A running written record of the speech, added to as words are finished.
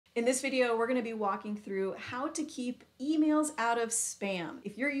In this video, we're going to be walking through how to keep emails out of spam.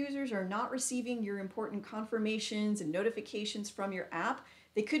 If your users are not receiving your important confirmations and notifications from your app,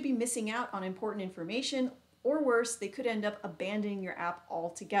 they could be missing out on important information, or worse, they could end up abandoning your app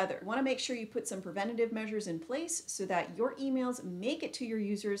altogether. You want to make sure you put some preventative measures in place so that your emails make it to your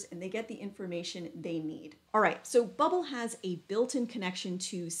users and they get the information they need. All right, so Bubble has a built-in connection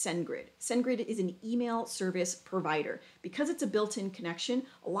to SendGrid. SendGrid is an email service provider. Because it's a built-in connection,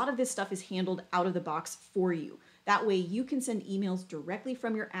 a lot of this stuff is handled out of the box for you. That way you can send emails directly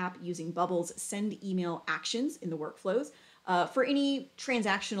from your app using Bubble's send email actions in the workflows. For any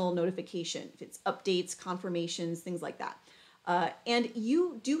transactional notification, if it's updates, confirmations, things like that. And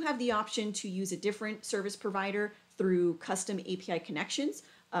you do have the option to use a different service provider through custom API connections.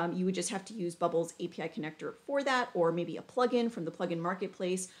 You would just have to use Bubble's API connector for that, or maybe a plugin from the plugin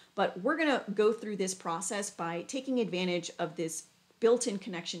marketplace. But we're going to go through this process by taking advantage of this built-in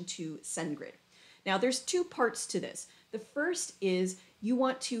connection to SendGrid. Now, there's two parts to this. The first is you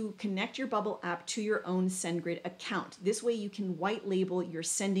want to connect your Bubble app to your own SendGrid account. This way you can white label your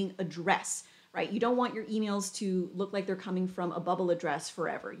sending address, right? You don't want your emails to look like they're coming from a Bubble address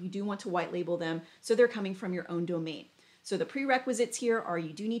forever. You do want to white label them so they're coming from your own domain. So the prerequisites here are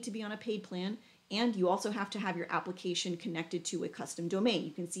you do need to be on a paid plan, and you also have to have your application connected to a custom domain.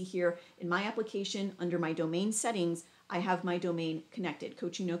 You can see here in my application under my domain settings, I have my domain connected,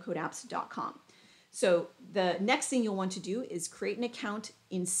 coachingnocodeapps.com. So the next thing you'll want to do is create an account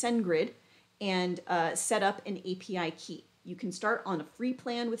in SendGrid and set up an API key. You can start on a free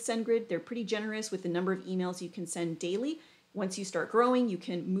plan with SendGrid. They're pretty generous with the number of emails you can send daily. Once you start growing, you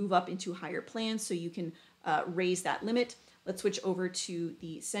can move up into higher plans so you can raise that limit. Let's switch over to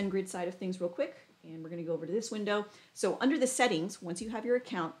the SendGrid side of things real quick, and we're going to go over to this window. So under the settings, once you have your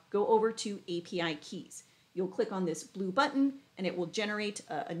account, go over to API keys. You'll click on this blue button and it will generate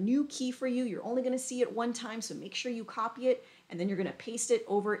a new key for you. You're only going to see it one time, so make sure you copy it, and then you're going to paste it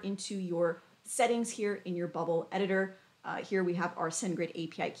over into your settings here in your Bubble editor. Here we have our SendGrid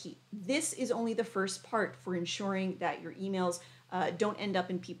API key. This is only the first part for ensuring that your emails don't end up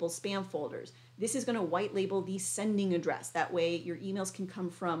in people's spam folders. This is going to white label the sending address. That way your emails can come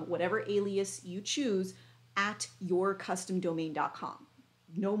from whatever alias you choose at yourcustomdomain.com.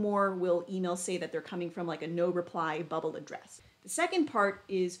 No more will emails say that they're coming from like a no reply Bubble address. The second part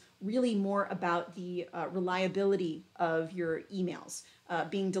is really more about the reliability of your emails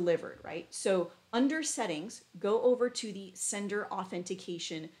being delivered, right? So under settings, go over to the sender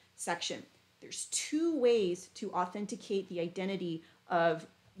authentication section. There's two ways to authenticate the identity of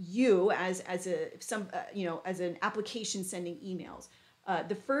you as an application sending emails.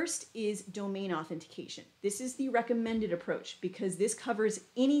 The first is domain authentication. This is the recommended approach because this covers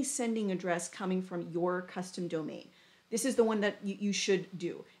any sending address coming from your custom domain. This is the one that you should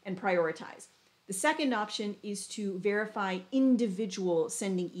do and prioritize. The second option is to verify individual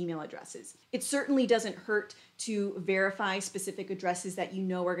sending email addresses. It certainly doesn't hurt to verify specific addresses that you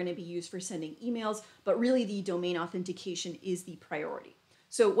know are going to be used for sending emails, but really the domain authentication is the priority.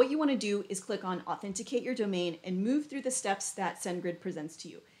 So what you want to do is click on Authenticate Your Domain and move through the steps that SendGrid presents to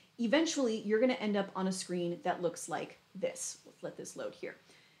you. Eventually, you're going to end up on a screen that looks like this. Let's let this load here.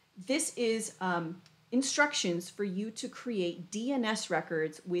 This is instructions for you to create DNS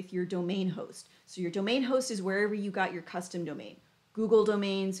records with your domain host. So your domain host is wherever you got your custom domain. Google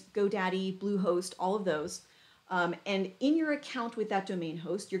Domains, GoDaddy, Bluehost, all of those. And in your account with that domain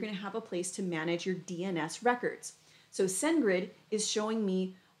host, you're going to have a place to manage your DNS records. So SendGrid is showing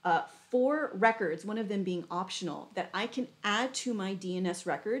me 4 records, one of them being optional, that I can add to my DNS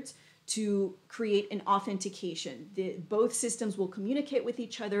records to create an authentication. Both systems will communicate with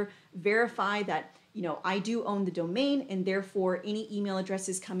each other, verify that I do own the domain, and therefore any email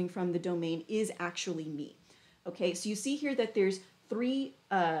addresses coming from the domain is actually me. Okay, so you see here that there's 3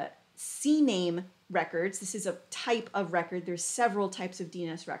 CNAME records. This is a type of record. There's several types of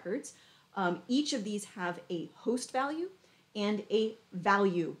DNS records. Each of these have a host value and a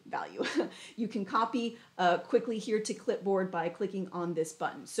value. You can copy quickly here to clipboard by clicking on this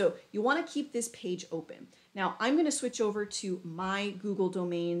button. So you want to keep this page open. Now I'm going to switch over to my Google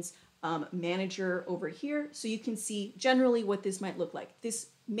Domains manager over here so you can see generally what this might look like. This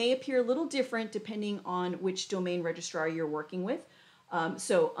may appear a little different depending on which domain registrar you're working with.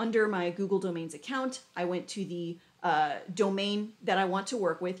 So under my Google Domains account, I went to the domain that I want to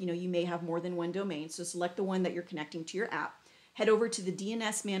work with. You may have more than one domain, so select the one that you're connecting to your app. Head over to the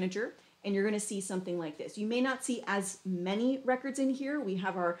DNS manager, and you're going to see something like this. You may not see as many records in here. We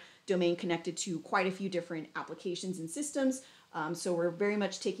have our domain connected to quite a few different applications and systems, so we're very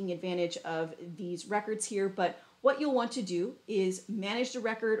much taking advantage of these records here. But what you'll want to do is manage the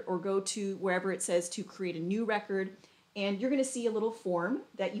record or go to wherever it says to create a new record, and you're going to see a little form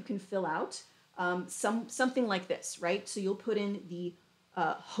that you can fill out, something like this, right? So you'll put in the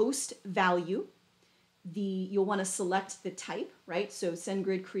host value, you'll want to select the type, right? So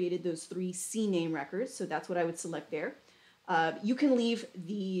SendGrid created those 3 CNAME records, so that's what I would select there. You can leave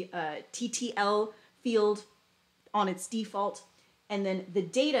the TTL field on its default, and then the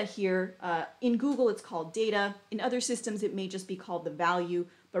data here, in Google it's called data, in other systems it may just be called the value,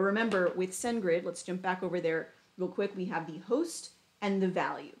 but remember with SendGrid, let's jump back over there real quick, we have the host and the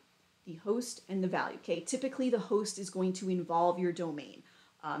value. The host and the value, okay? Typically the host is going to involve your domain.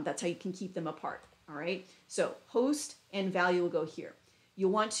 That's how you can keep them apart. All right, so host and value will go here.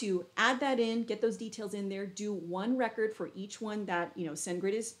 You'll want to add that in, get those details in there, do 1 record for each one that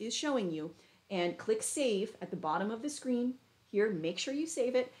SendGrid is showing you, and click save at the bottom of the screen here. Make sure you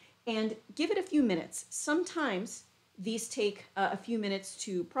save it and give it a few minutes. Sometimes these take a few minutes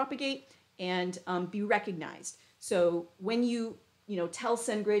to propagate and be recognized. So when you tell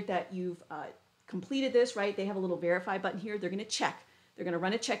SendGrid that you've completed this, right, they have a little verify button here. They're going to check. They're going to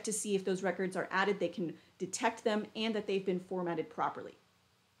run a check to see if those records are added, they can detect them, and that they've been formatted properly.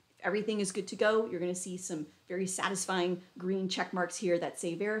 If everything is good to go, you're going to see some very satisfying green check marks here that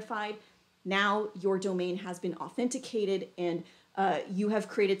say verified. Now your domain has been authenticated, and you have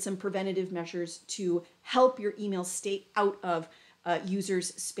created some preventative measures to help your email stay out of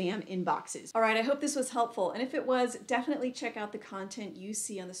users' spam inboxes. All right, I hope this was helpful, and if it was, definitely check out the content you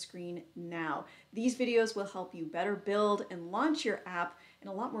see on the screen now. These videos will help you better build and launch your app, and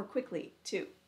a lot more quickly too.